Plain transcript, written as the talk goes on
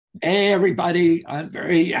Hey everybody, I'm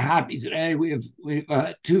very happy today. We have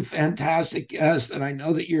two fantastic guests that I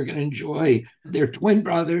know that you're going to enjoy. They're twin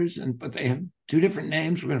brothers, but they have two different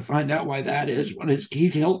names. We're going to find out why that is. One is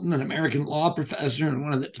Keith Hylton, an American law professor and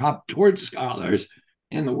one of the top tort scholars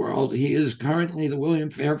in the world. He is currently the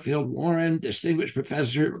William Fairfield Warren Distinguished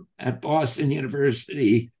Professor at Boston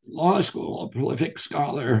University Law School, a prolific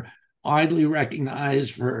scholar, widely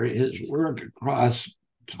recognized for his work across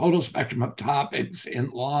total spectrum of topics in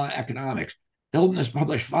law economics. Hylton has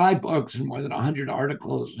published 5 books and more than 100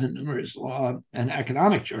 articles in numerous law and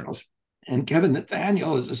economic journals. And Kevin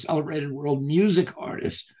Nathaniel is a celebrated world music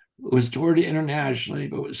artist who was toured internationally,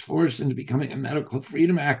 but was forced into becoming a medical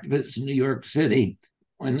freedom activist in New York City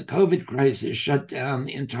when the COVID crisis shut down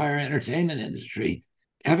the entire entertainment industry.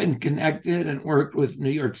 Kevin connected and worked with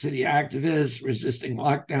New York City activists resisting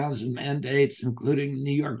lockdowns and mandates, including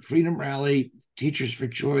New York Freedom Rally, Teachers for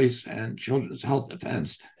Choice, and Children's Health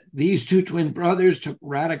Defense. These two twin brothers took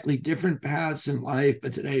radically different paths in life,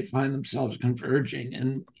 but today find themselves converging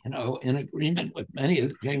and, in agreement with many of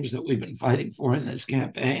the things that we've been fighting for in this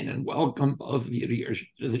campaign. And welcome both of you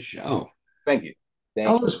to the show. Thank you.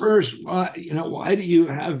 Tell us first, why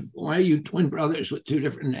are you twin brothers with two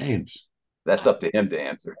different names? That's up to him to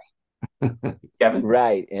answer. Kevin?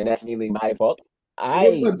 Right, and that's mainly my fault.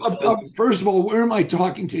 First of all, where am I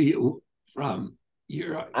talking to you from?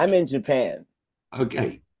 I'm in Japan.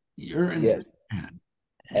 Okay, you're in Yes, Japan.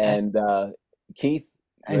 and Keith,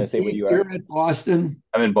 you want to say where you You're are? at Boston.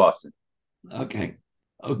 I'm in Boston. Okay.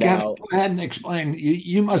 Okay, Now, go ahead and explain.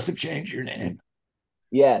 You must have changed your name.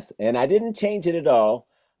 yes, and I didn't change it at all.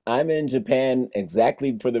 I'm in Japan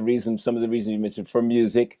exactly for some of the reasons you mentioned, for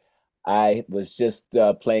music. I was just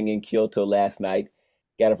playing in Kyoto last night,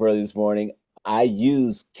 got up early this morning. I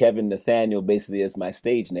use Kevin Nathaniel basically as my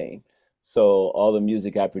stage name. So all the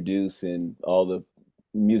music I produce and all the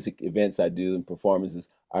music events I do and performances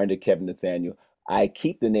are under Kevin Nathaniel. I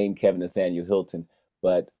keep the name Kevin Nathaniel Hilton,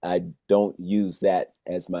 but I don't use that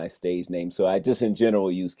as my stage name. So I just in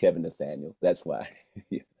general use Kevin Nathaniel. That's why.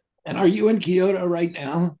 And are you in Kyoto right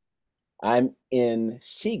now? I'm in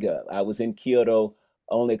Shiga. I was in Kyoto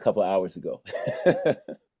only a couple of hours ago.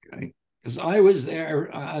 Okay. Because I was there,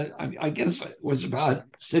 I guess it was about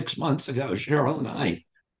 6 months ago. Cheryl and I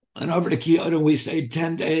went over to Kyoto. We stayed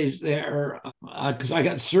 10 days there because I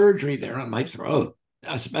got surgery there on my throat.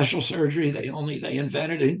 A special surgery they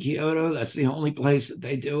invented in Kyoto. That's the only place that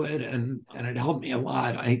they do it, and it helped me a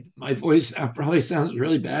lot. My voice probably sounds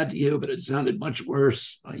really bad to you, but it sounded much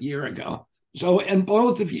worse a year ago. So, and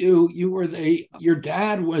both of you, your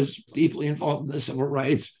dad was deeply involved in the civil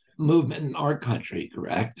rights movement in our country,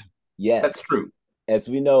 correct? That's Yes. true. As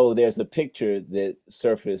we know, there's a picture that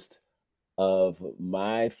surfaced of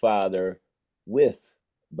my father with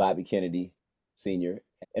Bobby Kennedy Sr.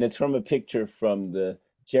 And it's from a picture from the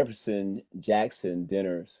Jefferson Jackson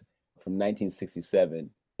dinners from 1967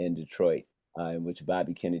 in Detroit, in which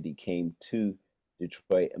Bobby Kennedy came to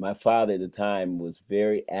Detroit. And my father at the time was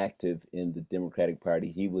very active in the Democratic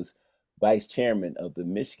Party. He was vice chairman of the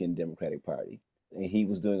Michigan Democratic Party. And he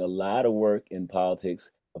was doing a lot of work in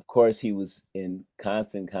politics. Of course, he was in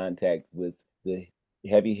constant contact with the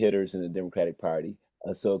heavy hitters in the Democratic Party.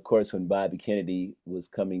 So, of course, when Bobby Kennedy was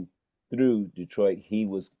coming through Detroit, he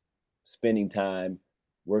was spending time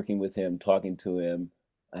working with him, talking to him.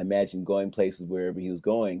 I imagine going places wherever he was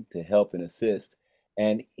going to help and assist.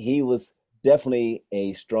 And he was definitely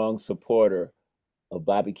a strong supporter of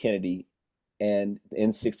Bobby Kennedy and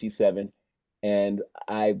in 67. And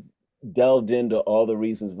I delved into all the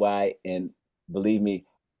reasons why, and believe me,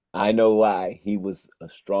 I know why he was a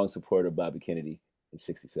strong supporter of Bobby Kennedy in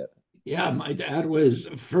 67. Yeah, my dad was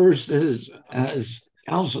first as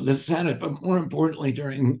counsel of the Senate, but more importantly,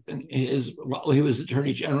 while he was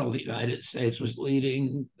Attorney General of the United States, was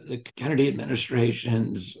leading the Kennedy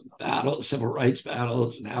administration's civil rights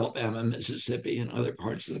battles in Alabama, Mississippi, and other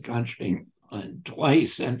parts of the country, and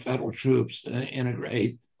twice sent federal troops to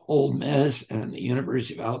integrate Ole Miss and the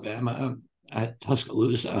University of Alabama at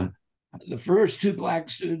Tuscaloosa. The first two black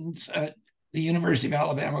students at the University of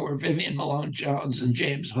Alabama were Vivian Malone Jones and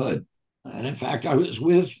James Hood. And in fact,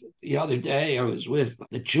 the other day, I was with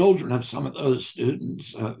the children of some of those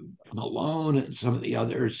students, Malone and some of the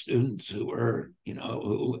other students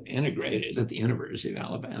who integrated at the University of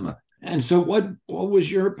Alabama. And so what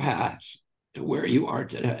was your path to where you are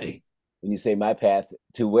today? When you say my path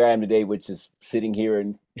to where I am today, which is sitting here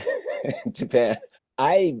in Japan,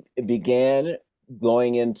 I began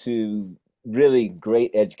going into really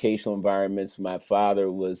great educational environments. My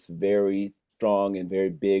father was very strong and very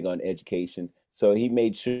big on education. So he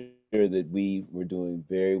made sure sure that we were doing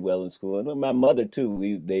very well in school. And my mother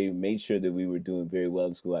too, they made sure that we were doing very well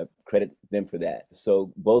in school. I credit them for that.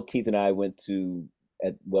 So both Keith and I went to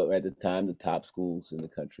at the time the top schools in the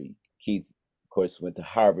country. Keith, of course, went to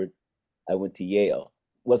Harvard. I went to Yale.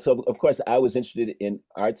 Well, so of course I was interested in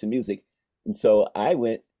arts and music, and so I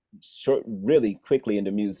went really quickly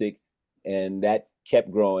into music, and that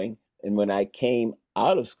kept growing. And when I came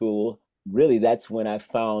out of school, really that's when I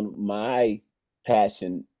found my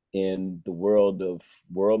passion in the world of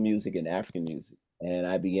world music and African music. And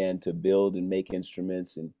I began to build and make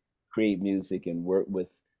instruments and create music and work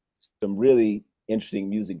with some really interesting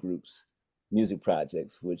music groups, music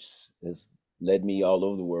projects, which has led me all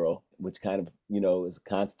over the world, which kind of, is a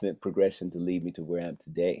constant progression to lead me to where I am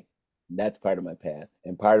today. And that's part of my path.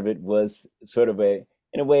 And part of it was sort of in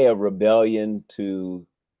a way, a rebellion to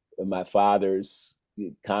my father's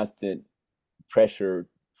constant pressure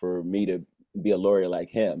for me to be a lawyer like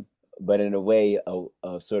him, but in a way,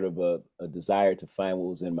 a sort of a desire to find what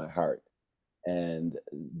was in my heart. And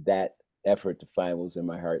that effort to find what was in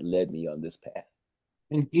my heart led me on this path.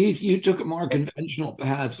 And Keith, you took a more conventional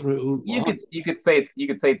path through You law. could say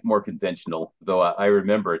it's more conventional, though. I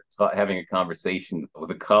remember having a conversation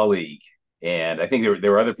with a colleague, and I think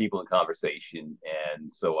there were other people in conversation,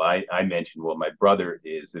 and so I mentioned, well, my brother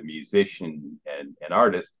is a musician and an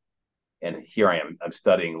artist, and here I am, I'm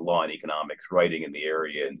studying law and economics, writing in the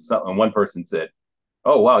area, and one person said,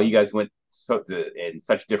 "Oh wow, you guys went in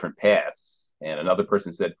such different paths," and another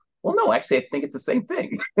person said, "Well, no, actually, I think it's the same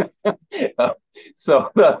thing."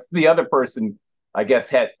 So the other person, I guess,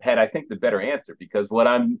 had I think the better answer, because what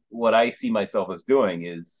I see myself as doing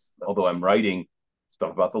is, although I'm writing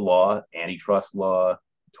stuff about the law, antitrust law,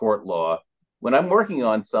 tort law, when I'm working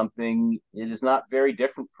on something, it is not very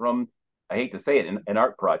different from, I hate to say it, an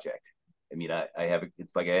art project. I mean, I have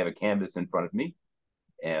it's like I have a canvas in front of me,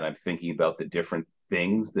 and I'm thinking about the different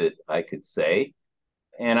things that I could say,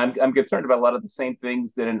 and I'm concerned about a lot of the same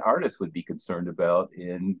things that an artist would be concerned about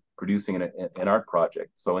in producing an art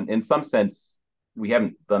project. So in some sense, we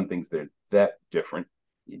haven't done things that are that different.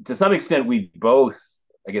 To some extent, we both,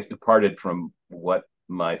 I guess, departed from what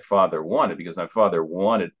my father wanted, because my father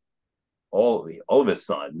wanted all of his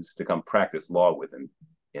sons to come practice law with him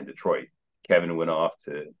in Detroit. Kevin went off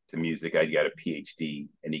to music. I got a PhD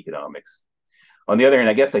in economics. On the other hand,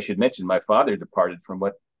 I guess I should mention my father departed from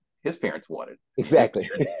what his parents wanted. Exactly.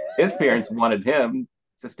 His parents wanted him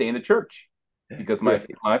to stay in the church, because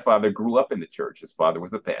my father grew up in the church. His father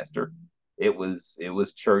was a pastor. It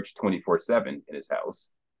was church 24/7 in his house,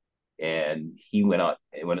 and he went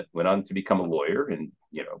on to become a lawyer, and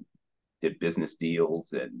did business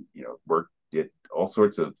deals, and did all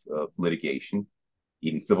sorts of litigation,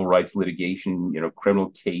 even civil rights litigation, criminal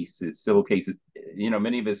cases, civil cases.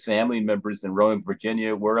 Many of his family members in Rome,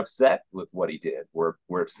 Virginia, were upset with what he did, were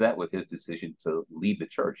upset with his decision to leave the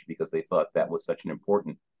church, because they thought that was such an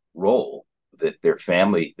important role that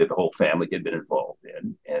that the whole family had been involved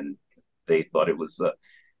in, and they thought it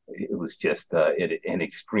was just an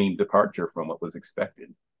extreme departure from what was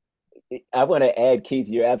expected. I want to add, Keith,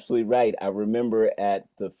 you're absolutely right. I remember at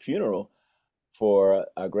the funeral for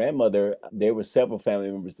our grandmother, there were several family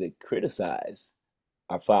members that criticized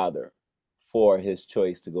our father for his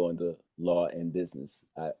choice to go into law and business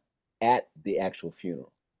at the actual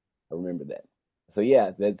funeral. I remember that. So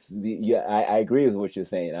yeah, I agree with what you're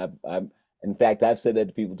saying. In fact, I've said that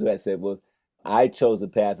to people too. I said, well, I chose the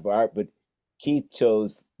path of art, but Keith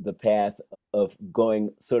chose the path of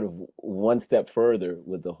going sort of one step further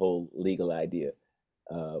with the whole legal idea,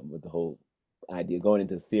 with the whole idea going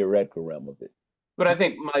into the theoretical realm of it. But Go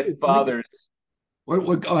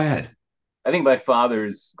ahead. I think my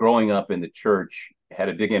father's growing up in the church had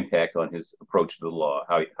a big impact on his approach to the law,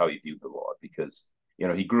 how he viewed the law, because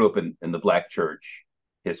he grew up in the black church.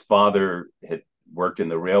 His father had worked in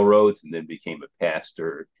the railroads and then became a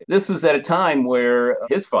pastor. This was at a time where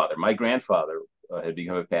his father, my grandfather, had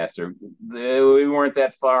become a pastor. We weren't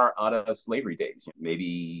that far out of slavery days,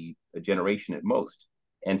 maybe a generation at most.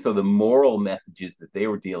 And so the moral messages that they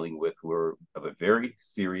were dealing with were of a very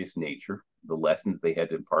serious nature. The lessons they had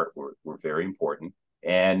to impart were very important.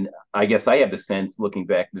 And I guess I have the sense, looking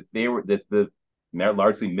back, that the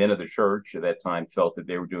largely men of the church at that time felt that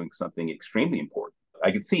they were doing something extremely important.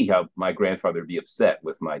 I could see how my grandfather would be upset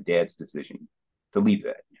with my dad's decision to leave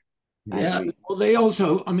that. Yeah. Well, they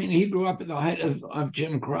also, I mean, he grew up at the height of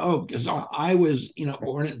Jim Crow, because I was,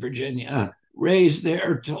 born in Virginia, raised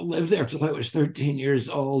there, to live there till I was 13 years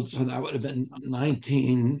old. So that would have been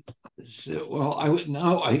 19. So, well, I would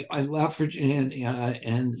know. I left Virginia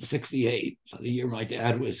in 68, so the year my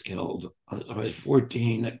dad was killed. I was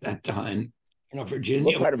 14 at that time. What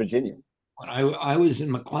Virginia, part of Virginia? when I was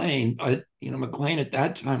in McLean, but McLean at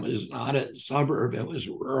that time was not a suburb; it was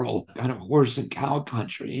rural, kind of horse and cow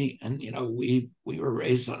country. And we were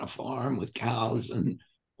raised on a farm with cows and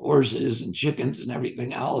horses and chickens and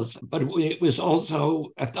everything else. But it was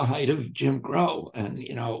also at the height of Jim Crow, and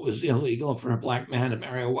it was illegal for a black man to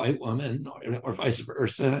marry a white woman, or vice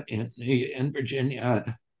versa. In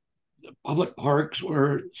Virginia, the public parks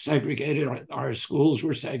were segregated, our schools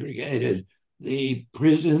were segregated, the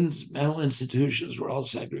prisons, mental institutions were all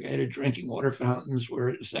segregated, drinking water fountains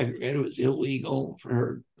were segregated, it was illegal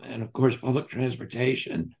and of course, public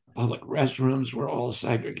transportation, public restrooms were all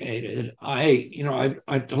segregated.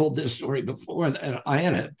 I've told this story before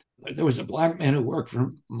that there was a black man who worked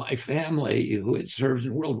for my family who had served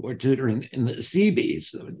in World War II in the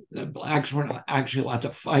Seabees. The blacks were not actually allowed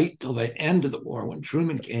to fight till the end of the war when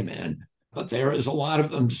Truman came in, but there was a lot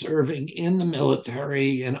of them serving in the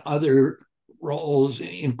military and other roles,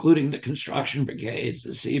 including the construction brigades,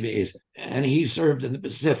 the Seabees. And he served in the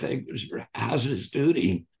Pacific. It was hazardous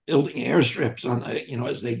duty, building airstrips on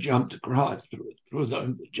as they jumped across through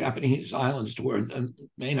the Japanese islands toward the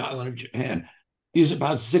main island of Japan. He's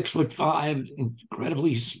about 6'5",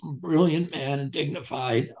 incredibly brilliant man and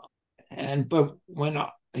dignified. But when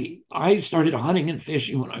I started hunting and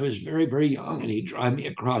fishing when I was very, very young, and he'd drive me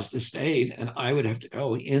across the state, and I would have to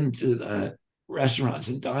go into the restaurants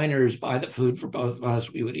and diners, buy the food for both of us.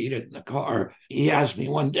 We would eat it in the car. He asked me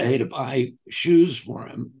one day to buy shoes for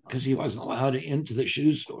him because he wasn't allowed into the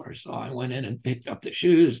shoe store. So I went in and picked up the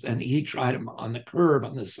shoes. Then he tried them on the curb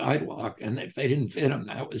on the sidewalk, and if they didn't fit him,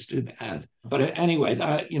 that was too bad. But anyway,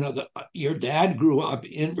 your dad grew up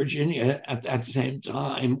in Virginia at that same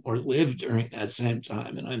time, or lived during that same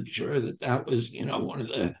time, and I'm sure that was one of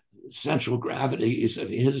the central gravities of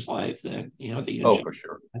his life. That the For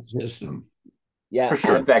sure, system. Yeah, for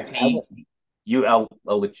sure. In fact, I'll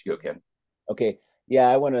let you go, Ken. Okay. Yeah,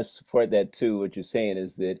 I want to support that too. What you're saying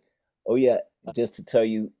is that, oh yeah, just to tell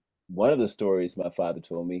you one of the stories my father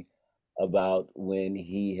told me about when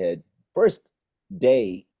he had first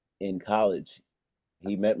day in college.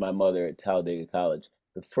 He met my mother at Talladega College.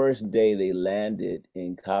 The first day they landed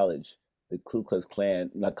in college, the Ku Klux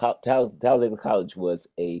Klan. Now, Talladega College was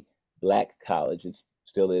a black college. It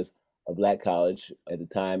still is a black college. At the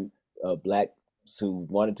time, blacks who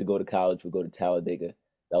wanted to go to college would go to Talladega.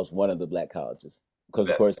 That was one of the black colleges because,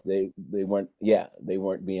 of course, they weren't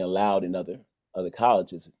being allowed in other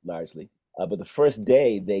colleges largely. But the first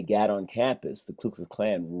day they got on campus, the Ku Klux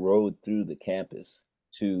Klan rode through the campus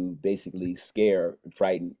to basically scare and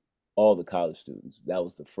frighten all the college students. That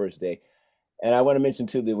was the first day. And I want to mention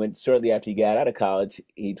too that when shortly after he got out of college,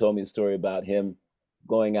 he told me a story about him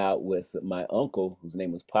going out with my uncle, whose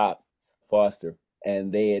name was Pop Foster,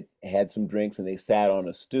 and they had some drinks and they sat on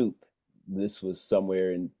a stoop. This was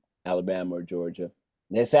somewhere in Alabama or Georgia.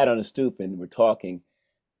 And they sat on a stoop and were talking,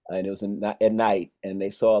 and it was at night, and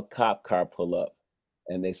they saw a cop car pull up,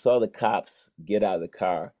 and they saw the cops get out of the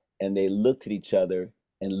car, and they looked at each other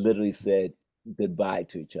and literally said goodbye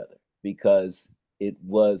to each other, because it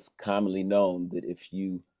was commonly known that if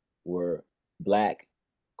you were black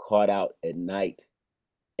caught out at night,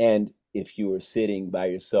 and if you were sitting by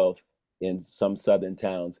yourself in some southern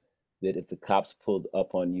towns, that if the cops pulled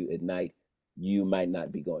up on you at night, you might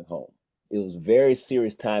not be going home. It was a very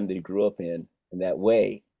serious time that he grew up in that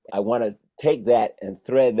way. I want to take that and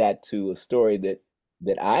thread that to a story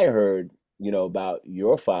that I heard, about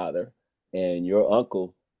your father and your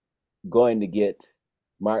uncle going to get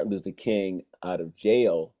Martin Luther King out of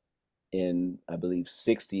jail in, I believe,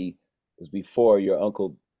 60. It was before your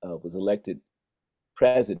uncle was elected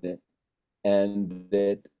president, and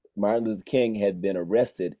that Martin Luther King had been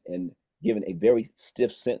arrested and given a very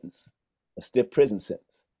stiff sentence, a stiff prison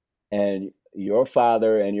sentence. And your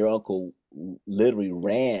father and your uncle literally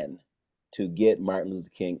ran to get Martin Luther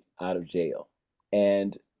King out of jail.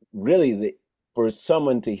 And really, for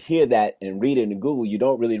someone to hear that and read it in Google, you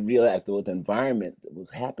don't really realize the environment that was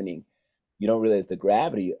happening. You don't realize the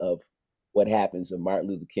gravity of what happens if Martin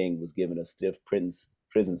Luther King was given a stiff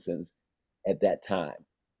prison sentence at that time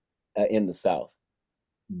in the South.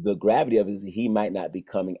 The gravity of it is that he might not be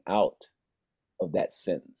coming out of that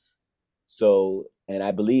sentence. So, and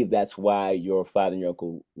I believe that's why your father and your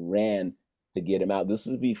uncle ran to get him out. This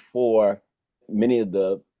is before many of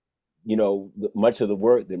much of the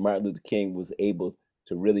work that Martin Luther King was able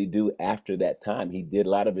to really do after that time. He did a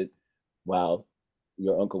lot of it while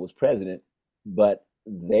your uncle was president, but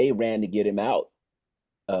they ran to get him out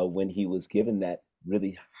when he was given that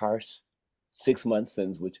really harsh 6-month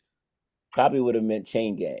sentence, which probably would have meant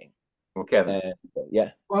chain gang. Well, Kevin,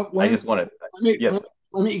 yeah. I just want to, yes.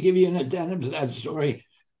 let me give you an addendum to that story.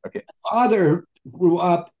 Okay. My father grew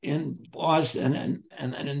up in Boston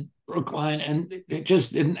and then in Brookline, and it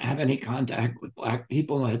just didn't have any contact with Black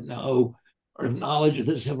people, had no or knowledge of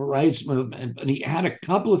the civil rights movement. But he had a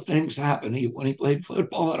couple of things happen. When he played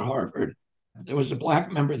football at Harvard, there was a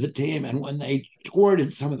Black member of the team, and when they toured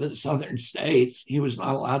in some of the southern states, he was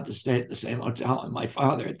not allowed to stay at the same hotel. And my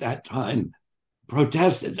father at that time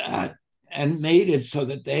protested that and made it so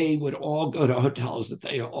that they would all go to hotels that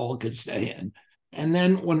they all could stay in. And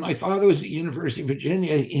then when my father was at University of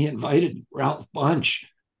Virginia, he invited Ralph Bunche,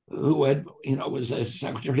 who was a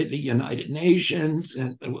secretary of the United Nations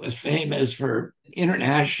and was famous for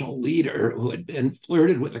international leader who had been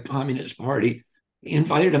flirted with the Communist Party. He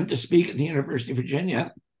invited him to speak at the University of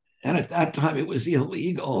Virginia. And at that time, it was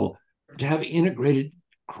illegal to have integrated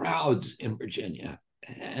crowds in Virginia.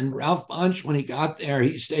 And Ralph Bunche, when he got there,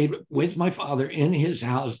 he stayed with my father in his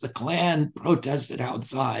house. The Klan protested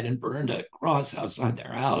outside and burned a cross outside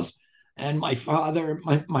their house. And my father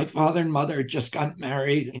and mother just got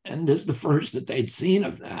married, and this is the first that they'd seen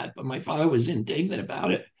of that. But my father was indignant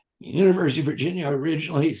about it. The University of Virginia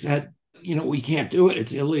originally said, we can't do it.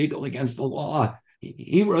 It's illegal, against the law.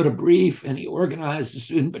 He wrote a brief and he organized a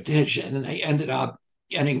student petition, and they ended up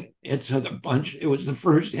getting it so it was the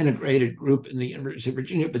first integrated group in the University of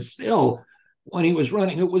Virginia. But still, when he was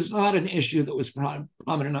running, it was not an issue that was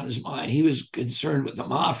prominent on his mind. He was concerned with the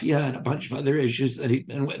mafia and a bunch of other issues that he'd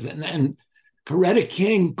been with. And then Coretta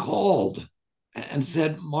King called and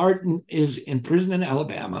said, Martin is in prison in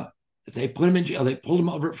Alabama. If they put him in jail, they pulled him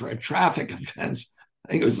over for a traffic offense.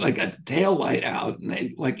 I think it was like a tail light out. And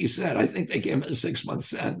they, like you said, I think they gave him a 6-month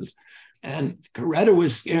sentence. And Coretta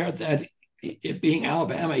was scared that it being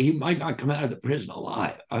Alabama, he might not come out of the prison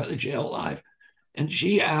alive, out of the jail alive. And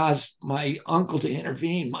she asked my uncle to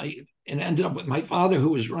intervene. And ended up with my father, who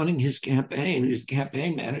was running his campaign, his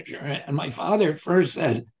campaign manager. And my father first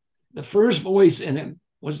said, the first voice in him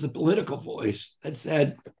was the political voice that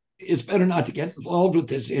said, it's better not to get involved with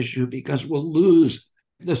this issue because we'll lose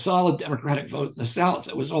the solid Democratic vote in the South.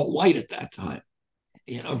 It was all white at that time.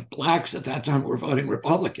 Blacks at that time were voting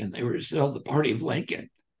Republican. They were still the party of Lincoln.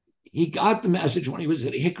 He got the message when he was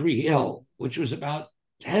at Hickory Hill, which was about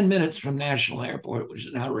 10 minutes from National Airport, which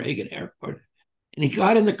is now Reagan Airport. And he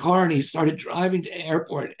got in the car and he started driving to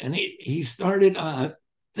airport, and he started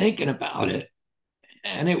thinking about it.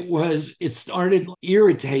 And it started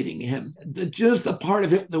irritating him. Just the part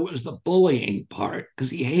of it that was the bullying part,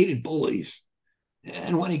 because he hated bullies.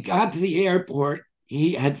 And when he got to the airport,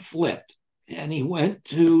 he had flipped. And he went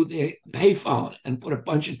to the payphone and put a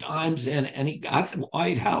bunch of dimes in, and he got the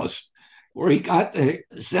White House, where he got the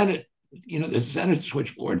Senate, the Senate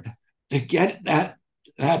switchboard, to get that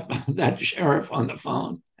sheriff on the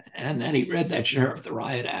phone. And then he read that sheriff the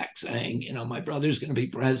riot act saying, my brother's going to be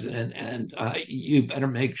president, and you better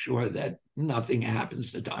make sure that nothing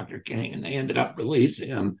happens to Dr. King. And they ended up releasing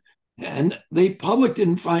him. And the public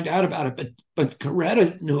didn't find out about it, but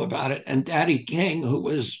Coretta knew about it. And Daddy King, who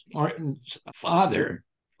was Martin's father,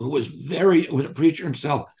 who was a preacher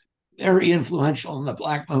himself, very influential in the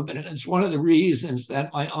Black movement. And it's one of the reasons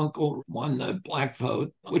that my uncle won the Black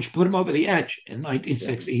vote, which put him over the edge in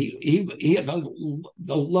 1960. He had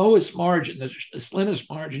the lowest margin, the slimmest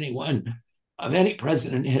margin he won of any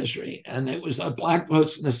president in history. And it was the Black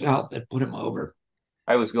votes in the South that put him over.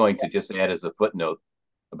 I was going to just add as a footnote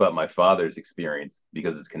about my father's experience,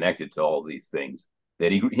 because it's connected to all these things,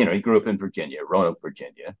 that he grew up in Virginia, Roanoke,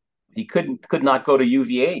 Virginia. He could not go to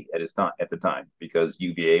UVA at the time because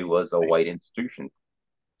UVA was a white institution.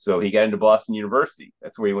 So he got into Boston University.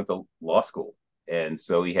 That's where he went to law school. And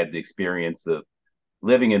so he had the experience of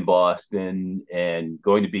living in Boston and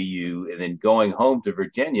going to BU and then going home to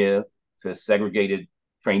Virginia to segregated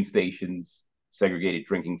train stations, segregated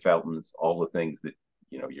drinking fountains, all the things that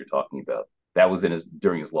you're talking about. That was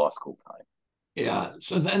during his law school time. Yeah.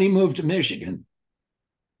 So then he moved to Michigan.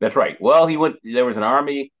 That's right. Well, there was an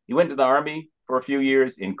army. He went to the army for a few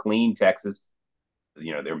years in Killeen, Texas.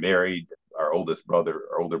 They're married. Our older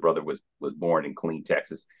brother was born in Killeen,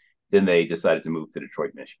 Texas. Then they decided to move to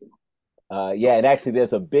Detroit, Michigan. Yeah, and actually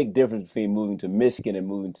there's a big difference between moving to Michigan and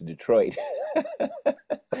moving to Detroit.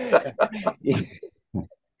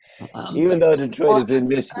 Even though Detroit is in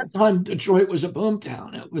Michigan. At that time, Detroit was a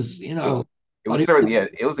boomtown. It was, it was certainly,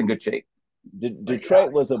 it was in good shape.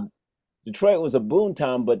 Detroit was a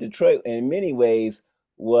boomtown, but Detroit in many ways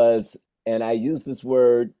was, and I use this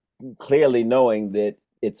word clearly knowing that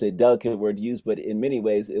it's a delicate word to use, but in many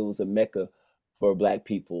ways it was a mecca for Black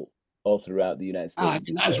people all throughout the United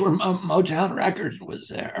States. That's where Motown Records was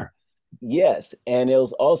there. Yes, and it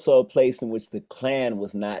was also a place in which the Klan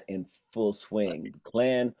was not in full swing. The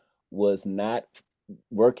Klan was not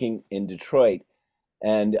working in Detroit.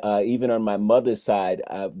 And even on my mother's side,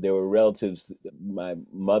 there were relatives, my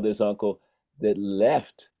mother's uncle, that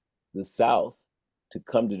left the South to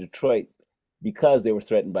come to Detroit because they were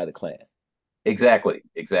threatened by the Klan. Exactly,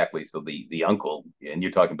 exactly. So the uncle, and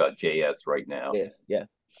you're talking about JS right now. Yes, yeah.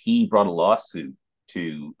 He brought a lawsuit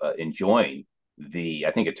to enjoin the,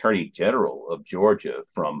 I think, Attorney General of Georgia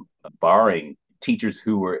from barring teachers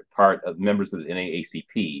who were part of members of the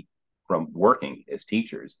NAACP from working as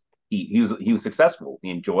teachers. He was successful.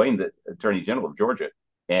 He enjoined the Attorney General of Georgia,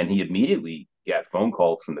 and he immediately got phone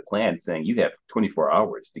calls from the Klan saying, "You have 24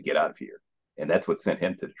 hours to get out of here," and that's what sent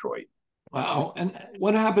him to Detroit. Wow. And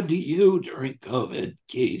what happened to you during COVID,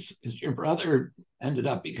 Keith? Because your brother ended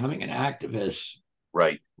up becoming an activist.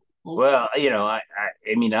 Right. Well, Well,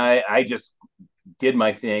 I just did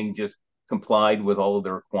my thing, just complied with all of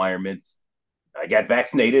the requirements. I got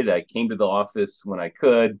vaccinated. I came to the office when I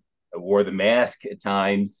could. I wore the mask at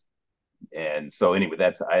times, and so anyway,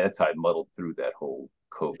 that's how I muddled through that whole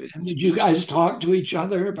COVID and did you situation. guys talk to each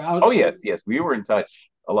other Oh about? yes, yes, we were in touch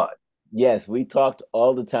a lot. Yes, we talked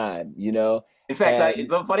all the time, In fact, and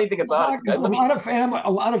the funny thing about Because it, let me, a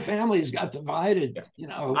lot of families got divided. yeah. You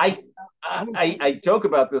know, I, I joke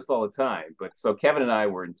about this all the time, but so Kevin and I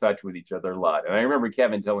were in touch with each other a lot, and I remember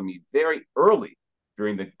Kevin telling me very early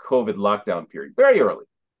during the COVID lockdown period, very early,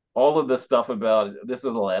 all of the stuff about this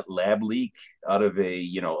is a lab leak out of a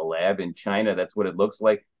lab in China. That's what it looks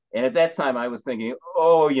like. And at that time, I was thinking,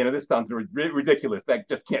 oh, this sounds ridiculous. That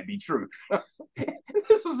just can't be true.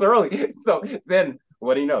 This was early. So then,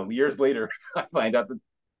 what do you know? Years later, I find out that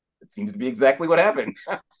it seems to be exactly what happened.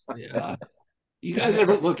 yeah. You guys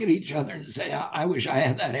ever look at each other and say, I wish I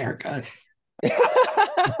had that haircut?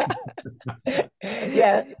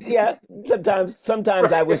 yeah, yeah.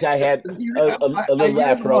 Sometimes I wish I had a little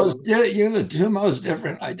afro. You're the two most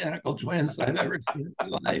different identical twins I've ever seen in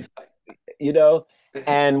my life. you know,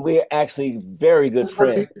 and we're actually very good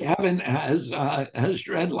friends. Kevin has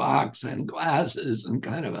dreadlocks and glasses and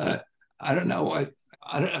kind of a, I don't know what,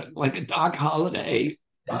 I don't know, like a Doc Holliday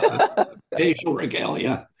facial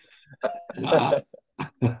regalia. And,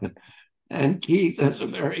 and Keith has a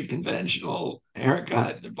very conventional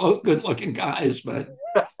haircut. They're both good looking guys, but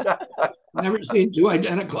never seen two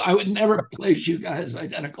identical. I would never place you guys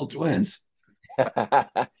identical twins.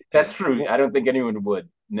 That's true. I don't think anyone would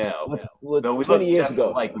now. Well, Though we 20 looked years just ago.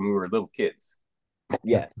 alike when we were little kids.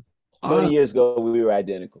 Yeah. 20 years ago, we were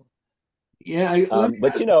identical. Yeah.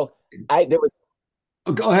 But there was.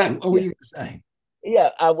 Oh, go ahead. What were Yeah. you saying? Yeah.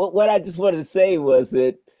 What I just wanted to say was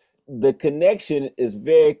that the connection is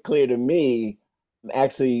very clear to me,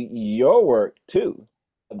 actually, your work too,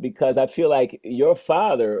 because I feel like your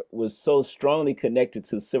father was so strongly connected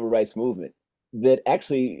to the civil rights movement that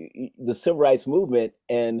actually the civil rights movement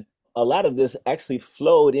and a lot of this actually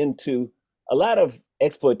flowed into a lot of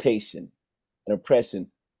exploitation and oppression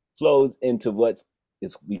flows into what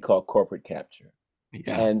is we call corporate capture.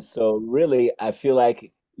 Yeah. And so really I feel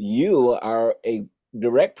like you are a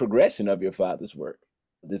direct progression of your father's work.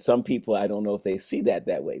 There's some people I don't know if they see that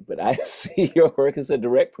way, but I see your work as a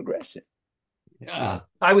direct progression. Yeah.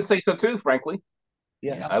 I would say so too, frankly.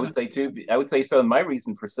 Yeah. I would say too. I would say so. And my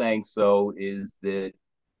reason for saying so is that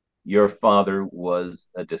your father was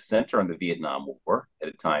a dissenter in the Vietnam War at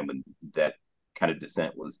a time when that kind of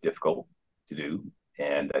dissent was difficult to do.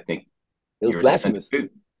 And I think It was you're a dissenter blasphemous. too.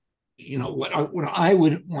 What I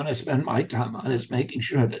would want to spend my time on is making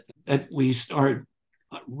sure that we start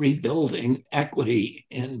rebuilding equity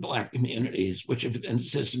in Black communities, which have been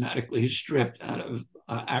systematically stripped out of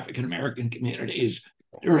African American communities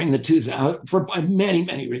during the 2000s by many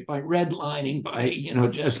by redlining, by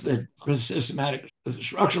just the systematic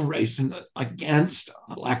structural racism against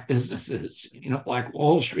Black businesses. Black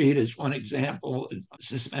Wall Street is one example. It's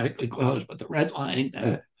systematically closed, but the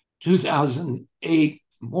redlining, 2008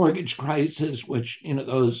 mortgage crisis, which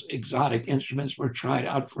those exotic instruments were tried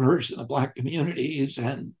out first in the Black communities,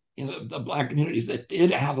 and the Black communities that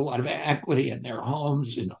did have a lot of equity in their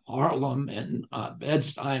homes in Harlem and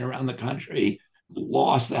Bed-Stuy around the country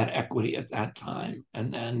lost that equity at that time.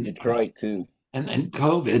 And then Detroit too. And then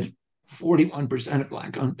COVID, 41% of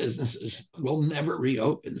Black-owned businesses will never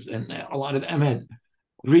reopen, and a lot of them had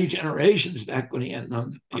 3 generations of equity in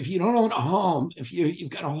them. If you don't own a home, if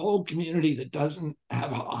you've got a whole community that doesn't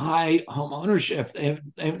have high home ownership, they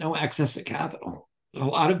have no access to capital. A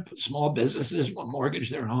lot of small businesses will mortgage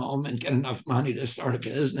their home and get enough money to start a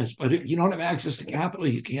business. But if you don't have access to capital,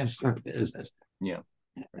 you can't start a business. Yeah.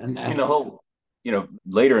 And I mean, the whole,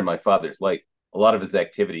 later in my father's life, a lot of his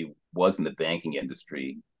activity was in the banking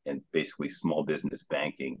industry and basically small business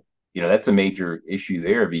banking. That's a major issue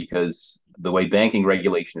there because the way banking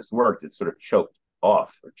regulation has worked, it's sort of choked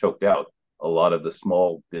off or choked out a lot of the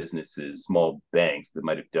small businesses, small banks that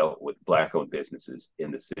might have dealt with Black-owned businesses in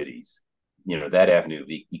the cities. That avenue of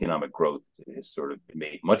economic growth is sort of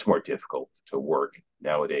made much more difficult to work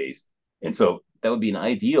nowadays. And so that would be an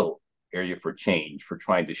ideal area for change, for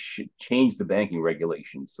trying to change the banking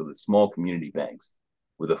regulations so that small community banks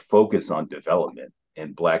with a focus on development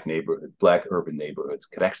and Black urban neighborhoods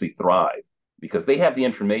could actually thrive because they have the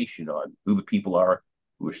information on who the people are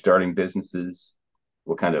who are starting businesses,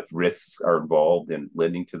 what kind of risks are involved in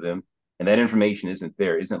lending to them. And that information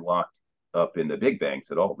isn't locked up in the big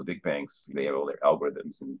banks at all. The big banks, they have all their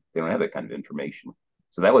algorithms and they don't have that kind of information.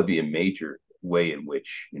 So that would be a major way in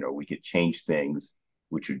which, we could change things,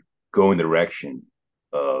 which would go in the direction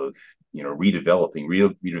of,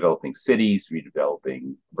 redeveloping cities,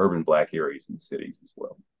 redeveloping urban Black areas in cities as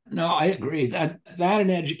well. No, I agree that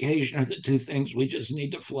and education are the two things we just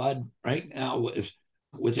need to flood right now with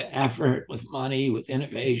effort, with money, with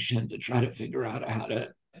innovation to try to figure out how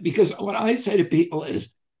to. Because what I say to people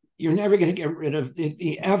is, you're never going to get rid of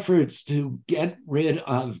the efforts to get rid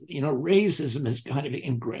of, racism is kind of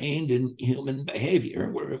ingrained in human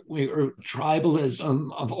behavior. We're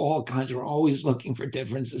tribalism of all kinds. We're always looking for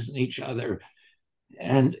differences in each other.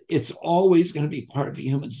 And it's always going to be part of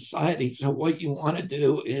human society. So what you want to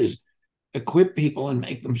do is equip people and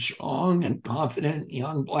make them strong and confident.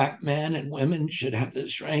 Young Black men and women should have the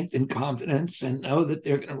strength and confidence and know that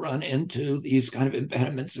they're going to run into these kind of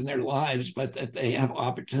impediments in their lives, but that they have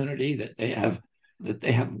opportunity, that they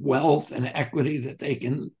have wealth and equity,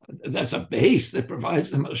 that's a base that provides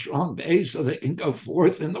them a strong base so they can go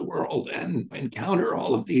forth in the world and encounter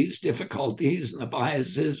all of these difficulties and the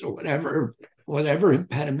biases or whatever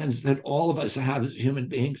impediments that all of us have as human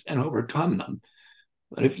beings and overcome them.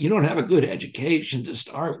 But if you don't have a good education to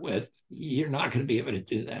start with, you're not going to be able to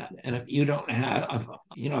do that. And if you don't have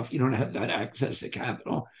that access to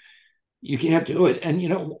capital, you can't do it. And,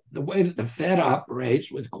 the way that the Fed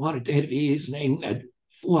operates with quantitative easing that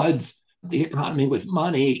floods the economy with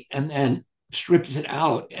money and then strips it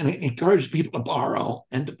out and it encourages people to borrow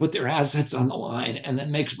and to put their assets on the line and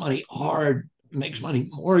then makes money hard, makes money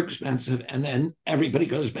more expensive. And then everybody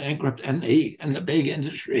goes bankrupt and the big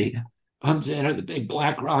industry comes in, or the big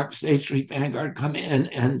BlackRock, State Street, Vanguard come in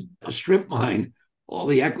and strip mine all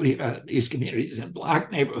the equity of these communities. And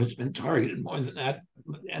Black neighborhoods have been targeted more than that.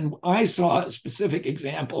 And I saw a specific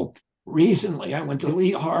example recently. I went to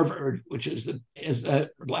Lee Harvard, which is a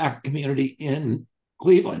Black community in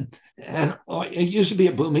Cleveland, and it used to be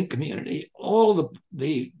a booming community. All of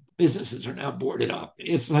the businesses are now boarded up.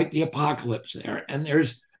 It's like the apocalypse there, and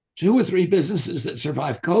there's 2 or 3 businesses that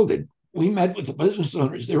survived COVID. We met with the business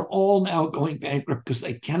owners. They're all now going bankrupt because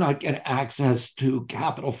they cannot get access to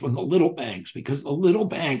capital from the little banks, because the little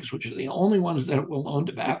banks, which are the only ones that will loan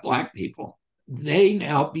to Black people, they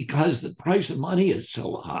now, because the price of money is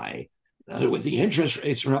so high, with the interest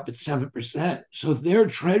rates are up at 7%. So their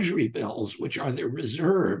treasury bills, which are their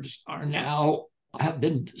reserves, have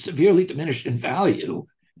been severely diminished in value.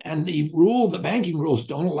 And the banking rules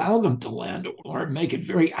don't allow them to lend or make it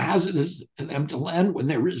very hazardous for them to lend when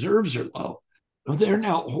their reserves are low. So they're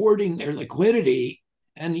now hoarding their liquidity.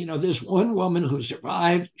 And, this one woman who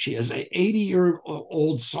survived, she has an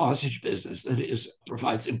 80-year-old sausage business that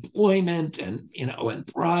provides employment and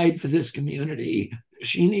pride for this community.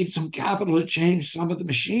 She needs some capital to change some of the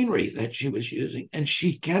machinery that she was using, and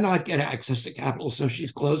she cannot get access to capital, so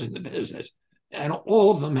she's closing the business. And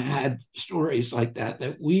all of them had stories like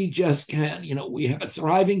that we just can't, we have a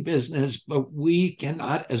thriving business, but we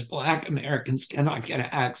cannot, as Black Americans, cannot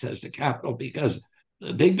get access to capital because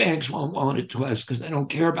the big banks won't loan it to us because they don't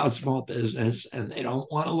care about small business and they don't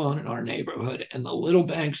want to loan in our neighborhood. And the little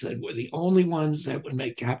banks that were the only ones that would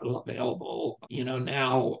make capital available,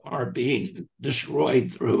 now are being destroyed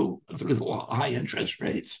through the high interest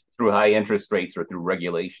rates. Through high interest rates or through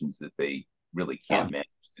regulations that they really can't manage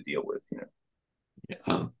to deal with,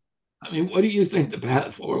 what do you think the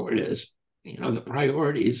path forward is? The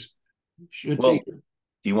priorities should be.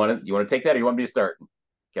 Do you want to take that, or you want me to start,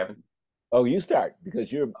 Kevin? Oh, you start because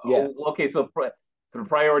you're Okay. So the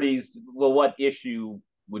priorities. Well, what issue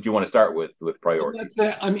would you want to start with priorities?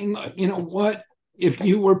 What if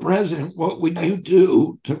you were president? What would you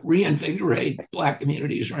do to reinvigorate Black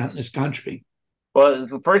communities around this country? Well,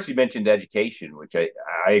 first you mentioned education, which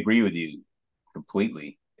I agree with you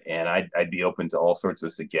completely. And I'd be open to all sorts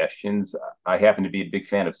of suggestions. I happen to be a big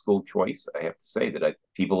fan of school choice. I have to say that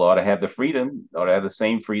people ought to have the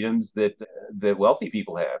same freedoms that wealthy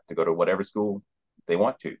people have to go to whatever school they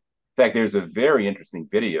want to. fact, there's a very interesting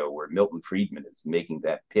video where Milton Friedman is making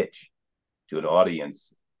that pitch to an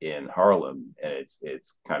audience in Harlem, and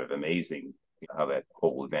it's kind of amazing how that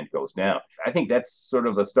whole event goes down. I think that's sort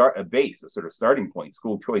of a sort of starting point.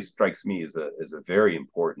 School choice strikes me as a very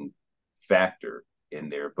important factor in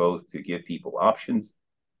there, both to give people options,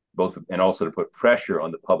 both and also to put pressure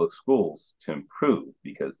on the public schools to improve,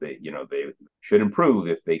 because they should improve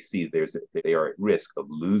if they see they are at risk of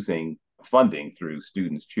losing funding through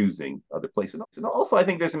students choosing other places. And also, I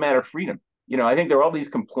think there's a matter of freedom. I think there are all these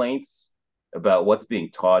complaints about what's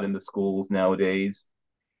being taught in the schools nowadays.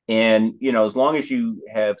 And, as long as you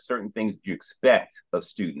have certain things that you expect of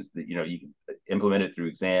students that, you can implement it through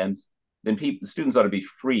exams, then students ought to be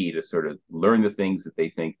free to sort of learn the things that they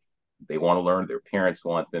think they want to learn, their parents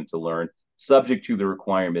want them to learn, subject to the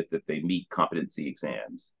requirement that they meet competency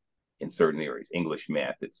exams in certain areas, English,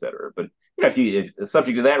 math, etc. But if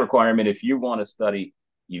subject to that requirement, if you want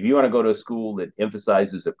to go to a school that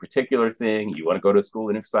emphasizes a particular thing, you want to go to a school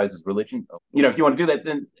that emphasizes religion, if you want to do that,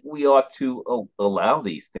 then we ought to allow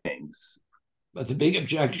these things. But the big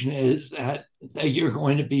objection is that you're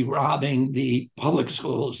going to be robbing the public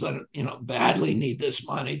schools that badly need this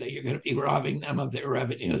money, that you're going to be robbing them of their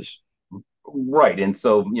revenues. Right. And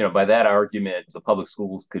so, by that argument, the public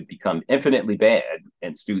schools could become infinitely bad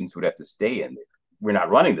and students would have to stay in there. We're not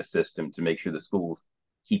running the system to make sure the schools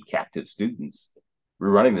keep captive students. We're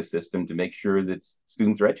running the system to make sure that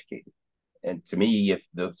students are educated. And to me, if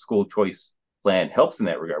the school choice plan helps in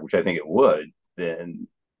that regard, which I think it would, then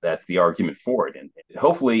that's the argument for it. And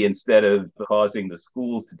hopefully, instead of causing the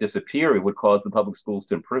schools to disappear, it would cause the public schools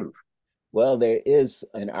to improve. Well, there is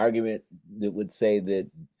an argument that would say that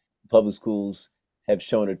public schools have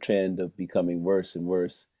shown a trend of becoming worse and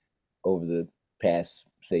worse over the past,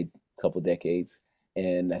 say, couple decades.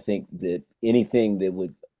 And I think that anything that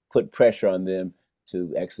would put pressure on them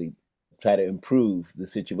to actually try to improve the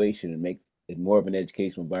situation and make it more of an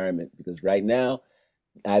educational environment, because right now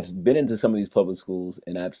I've been into some of these public schools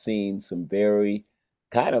and I've seen some very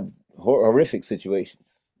kind of horrific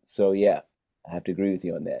situations. So yeah, I have to agree with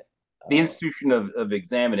you on that. The institution of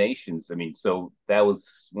examinations, so that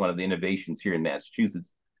was one of the innovations here in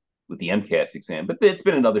Massachusetts with the MCAS exam, but it's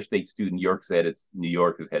been in other states too. New York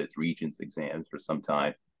has had its Regents exams for some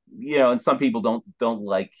time. And some people don't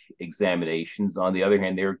like examinations. On the other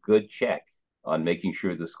hand, they're a good check on making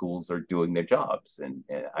sure the schools are doing their jobs. And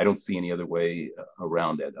I don't see any other way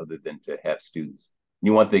around that other than to have students.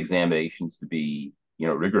 You want the examinations to be,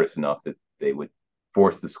 rigorous enough that they would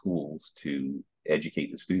force the schools to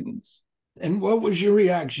educate the students. And what was your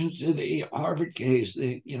reaction to the Harvard case,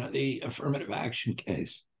 the affirmative action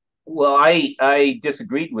case? Well, I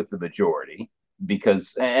disagreed with the majority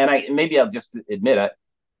because, and I'll just admit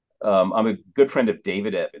I'm a good friend of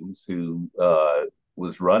David Evans, who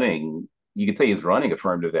was running. You could say he was running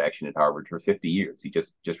affirmative action at Harvard for 50 years. He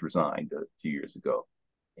just resigned a few years ago,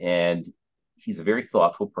 and he's a very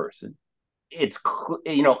thoughtful person.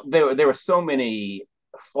 There were so many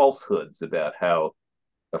falsehoods about how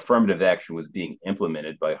affirmative action was being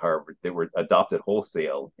implemented by Harvard that were adopted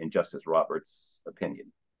wholesale in Justice Roberts'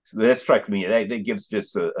 opinion. So that struck me. That gives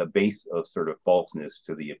just a base of sort of falseness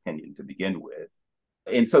to the opinion to begin with.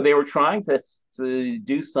 And so they were trying to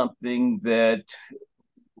do something that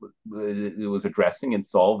it was addressing and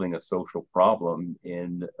solving a social problem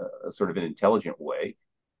in a sort of an intelligent way.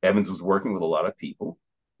 Evans was working with a lot of people.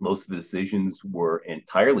 Most of the decisions were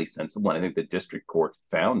entirely sensible. And I think the district court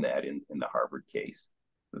found that in the Harvard case.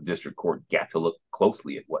 The district court got to look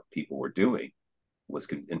closely at what people were doing,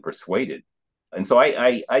 and persuaded. And so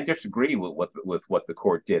I disagree with what the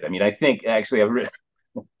court did. I think actually I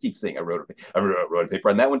keep saying I wrote a paper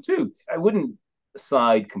on that one too. I wouldn't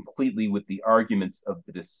side completely with the arguments of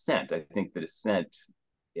the dissent. I think the dissent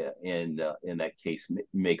in that case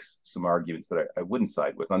makes some arguments that I wouldn't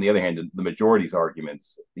side with. On the other hand, the majority's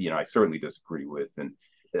arguments, I certainly disagree with, and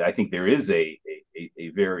I think there is a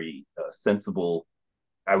very sensible,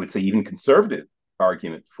 I would say even conservative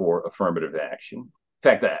argument for affirmative action. In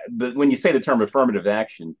fact, but when you say the term affirmative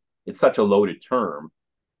action, it's such a loaded term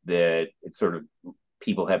that it's sort of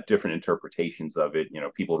people have different interpretations of it.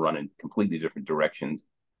 People run in completely different directions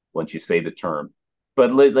once you say the term.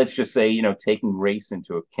 But let's just say, taking race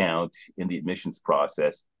into account in the admissions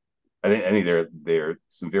process, I think there are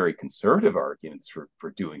some very conservative arguments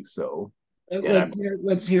for doing so.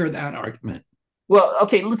 Let's hear that argument. Well,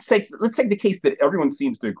 okay, let's take the case that everyone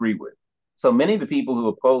seems to agree with. So many of the people who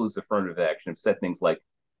oppose affirmative action have said things like,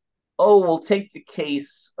 "Oh, we'll take the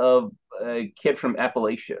case of a kid from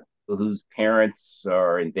Appalachia whose parents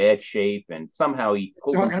are in bad shape, and somehow he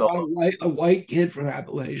pulls himself a white kid from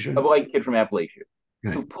Appalachia. A white kid from Appalachia.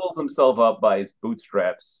 who pulls himself up by his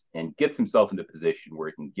bootstraps and gets himself into a position where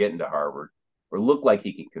he can get into Harvard or look like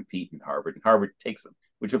he can compete in Harvard, and Harvard takes him,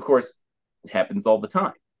 which of course happens all the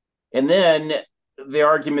time. And then the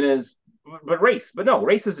argument is, but race, but no,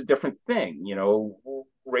 race is a different thing.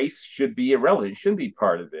 Race should be irrelevant. It shouldn't be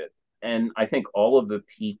part of it. And I think all of the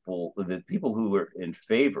people who are in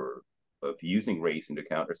favor of using race into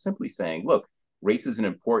account are simply saying, look, race is an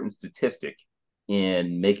important statistic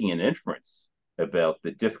in making an inference about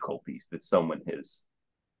the difficulties that someone has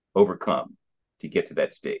overcome to get to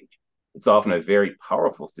that stage. It's often a very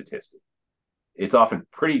powerful statistic. It's often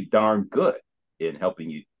pretty darn good in helping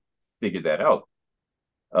you figure that out.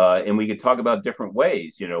 And we could talk about different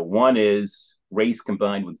ways. One is race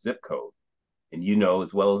combined with zip code. And you know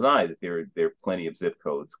as well as I that there are plenty of zip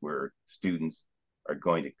codes where students are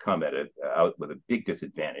going to come out with a big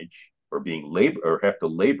disadvantage or have to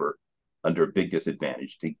labor under a big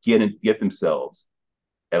disadvantage to get themselves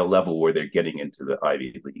at a level where they're getting into the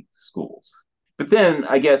Ivy League schools. But then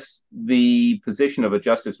I guess the position of a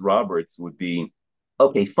Justice Roberts would be,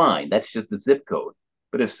 okay, fine, that's just the zip code.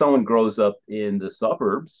 But if someone grows up in the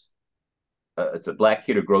suburbs, it's a black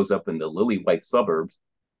kid who grows up in the lily white suburbs,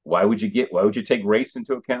 why would you take race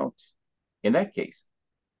into account in that case?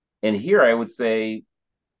 And here I would say,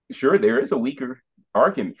 sure, there is a weaker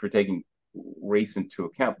argument for taking race into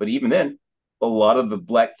account. But even then, a lot of the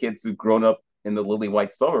black kids who've grown up in the lily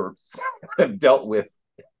white suburbs have dealt with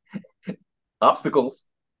obstacles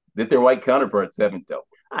that their white counterparts haven't dealt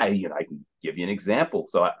with. I can give you an example.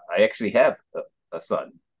 So I actually have a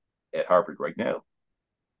son at Harvard right now.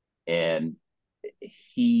 And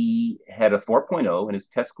he had a 4.0 and his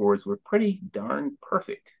test scores were pretty darn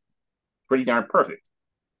perfect. Pretty darn perfect.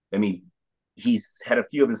 I mean, he's had a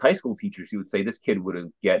few of his high school teachers who would say this kid would have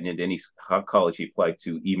gotten into any college he applied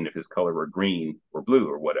to, even if his color were green or blue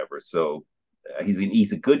or whatever. So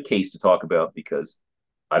he's a good case to talk about because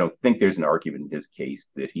I don't think there's an argument in his case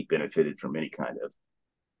that he benefited from any kind of,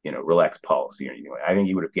 relaxed policy or anything. I think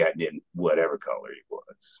he would have gotten in whatever color he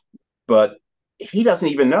was. But he doesn't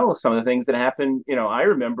even know some of the things that happened. I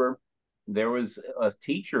remember there was a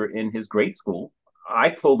teacher in his grade school. I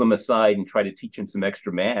pulled him aside and tried to teach him some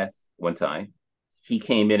extra math one time. He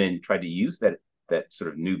came in and tried to use that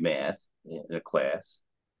sort of new math in a class.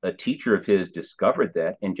 A teacher of his discovered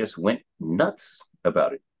that and just went nuts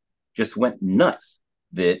about it. Just went nuts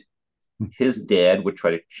that his dad would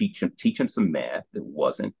try to teach him some math that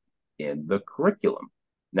wasn't in the curriculum.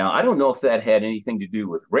 Now, I don't know if that had anything to do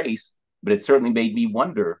with race, but it certainly made me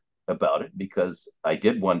wonder about it because I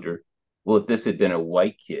did wonder, well, if this had been a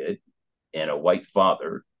white kid and a white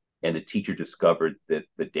father, and the teacher discovered that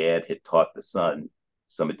the dad had taught the son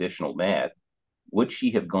some additional math, would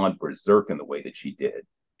she have gone berserk in the way that she did?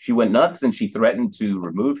 She went nuts and she threatened to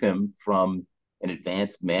remove him from an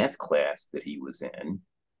advanced math class that he was in,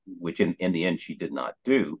 which in the end she did not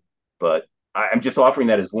do. But I'm just offering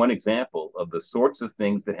that as one example of the sorts of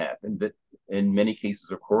things that happen that in many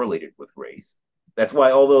cases are correlated with race. That's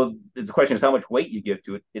why, although the question is how much weight you give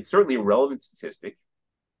to it, it's certainly a relevant statistic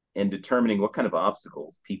in determining what kind of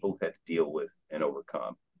obstacles people have had to deal with and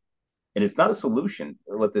overcome. And it's not a solution.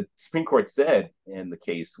 What the Supreme Court said in the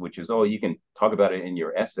case, which is, you can talk about it in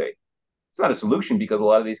your essay. It's not a solution because a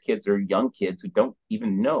lot of these kids are young kids who don't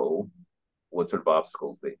even know what sort of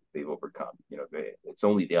obstacles they've overcome. It's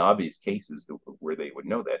only the obvious cases where they would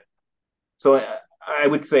know that. So I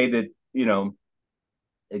would say that,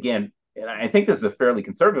 again, and I think this is a fairly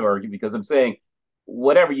conservative argument because I'm saying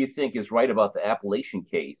whatever you think is right about the Appalachian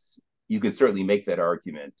case, you can certainly make that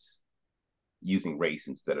argument using race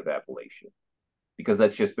instead of Appalachian, because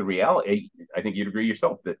that's just the reality. I think you'd agree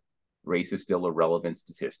yourself that race is still a relevant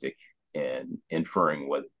statistic in inferring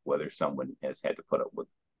whether someone has had to put up with.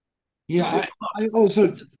 Yeah,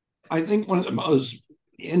 I think one of the most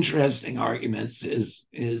interesting arguments is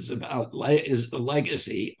the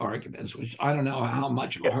legacy arguments, which I don't know how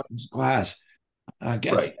much of a Harvard's class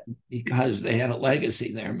gets because they had a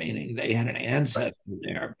legacy there, meaning they had an ancestor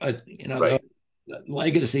there. But the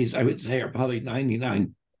legacies, I would say, are probably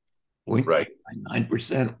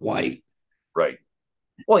 99.99% white. Right.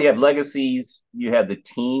 Well, you have legacies. You have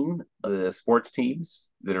the sports teams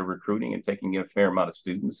that are recruiting and taking a fair amount of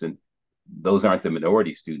students, and those aren't the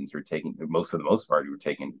minority students who are taking, for the most part, who are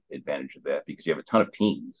taking advantage of that because you have a ton of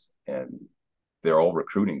teams and they're all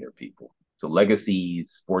recruiting their people. So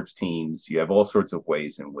legacies, sports teams, you have all sorts of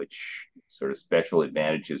ways in which sort of special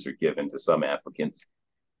advantages are given to some applicants.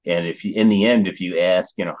 And if you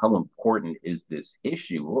ask, how important is this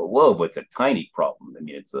issue? Whoa, it's a tiny problem. I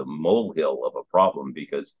mean, it's a molehill of a problem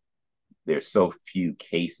because there's so few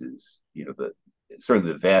cases, sort of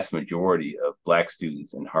the vast majority of Black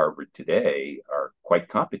students in Harvard today are quite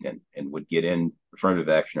competent and would get in affirmative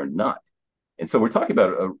action or not. And so we're talking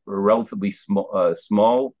about a relatively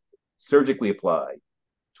small, surgically applied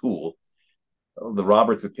tool. The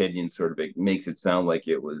Roberts opinion sort of makes it sound like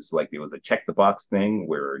it was a check the box thing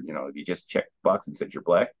where, if you just checked the box and said you're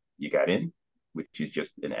Black, you got in, which is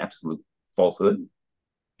just an absolute falsehood.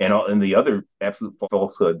 And the other absolute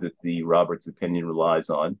falsehood that the Roberts opinion relies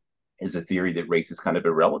on is a theory that race is kind of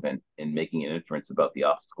irrelevant in making an inference about the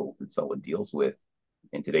obstacles that someone deals with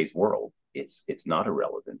in today's world. It's not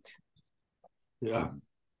irrelevant. Yeah.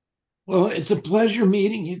 Well, it's a pleasure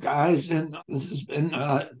meeting you guys, and this has been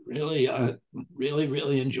really, really,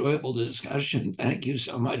 really enjoyable discussion. Thank you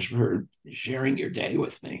so much for sharing your day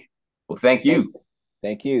with me. Well, thank you.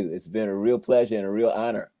 Thank you. It's been a real pleasure and a real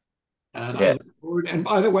honor. And I look forward. And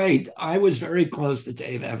by the way, I was very close to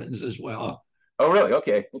Dave Evans as well. Oh, really?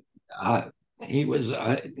 Okay. He was.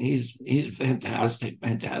 He's a fantastic,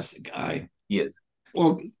 fantastic guy. He is.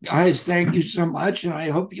 Well, guys, thank you so much, and I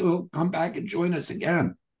hope you'll come back and join us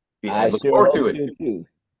again. Yeah, I look forward to it. Too.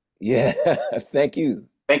 Yeah. Thank you.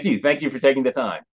 Thank you. Thank you for taking the time.